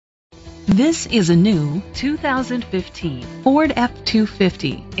This is a new 2015 Ford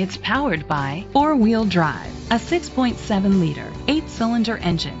F250. It's powered by four-wheel drive, a 6.7-liter, 8-cylinder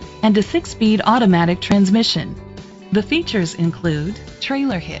engine, and a 6-speed automatic transmission. The features include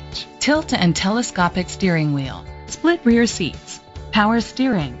trailer hitch, tilt and telescopic steering wheel, split rear seats, power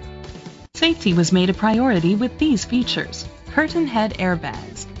steering. Safety was made a priority with these features: curtain head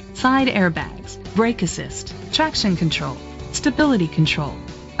airbags, side airbags, brake assist, traction control, stability control,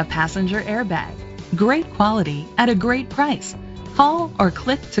 a passenger airbag. Great quality at a great price. Call or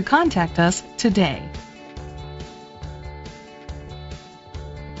click to contact us today.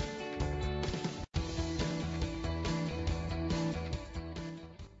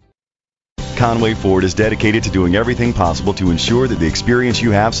 Conway Ford is dedicated to doing everything possible to ensure that the experience you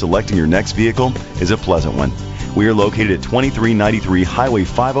have selecting your next vehicle is a pleasant one. We are located at 2393 Highway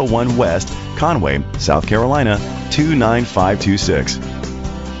 501 West, Conway, South Carolina 29526.